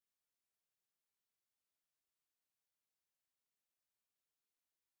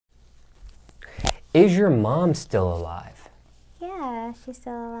Is your mom still alive? Yeah, she's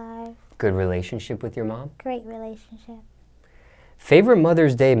still alive. Good relationship with your mom? Great relationship. Favorite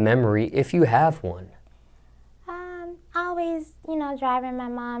Mother's Day memory, if you have one? Always, you know, driving my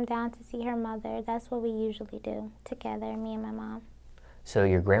mom down to see her mother. That's what we usually do together, me and my mom. So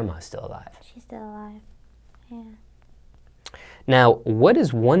your grandma's still alive? She's still alive, yeah. Now, what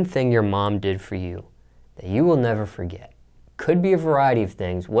is one thing your mom did for you that you will never forget? Could be a variety of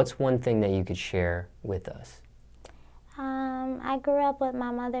things. What's one thing that you could share with us? I grew up with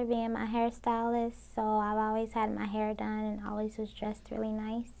my mother being my hairstylist, so I've always had my hair done and always was dressed really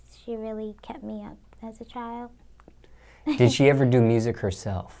nice. She really kept me up as a child. Did she ever do music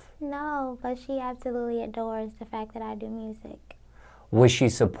herself? No, but she absolutely adores the fact that I do music. Was she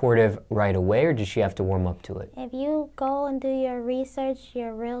supportive right away, or did she have to warm up to it? If you go and do your research,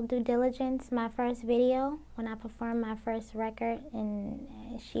 your real due diligence, my first video, when I performed my first record, and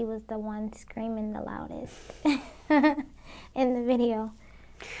she was the one screaming the loudest in the video.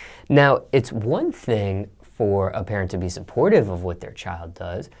 Now, it's one thing for a parent to be supportive of what their child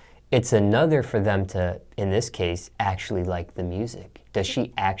does. It's another for them to, in this case, actually like the music. Does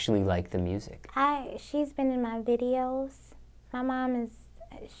she actually like the music? She's been in my videos. My mom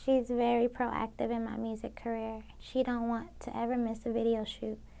she's very proactive in my music career. She don't want to ever miss a video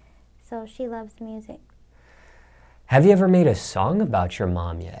shoot, so she loves music. Have you ever made a song about your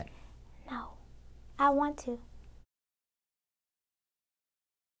mom yet? No, I want to.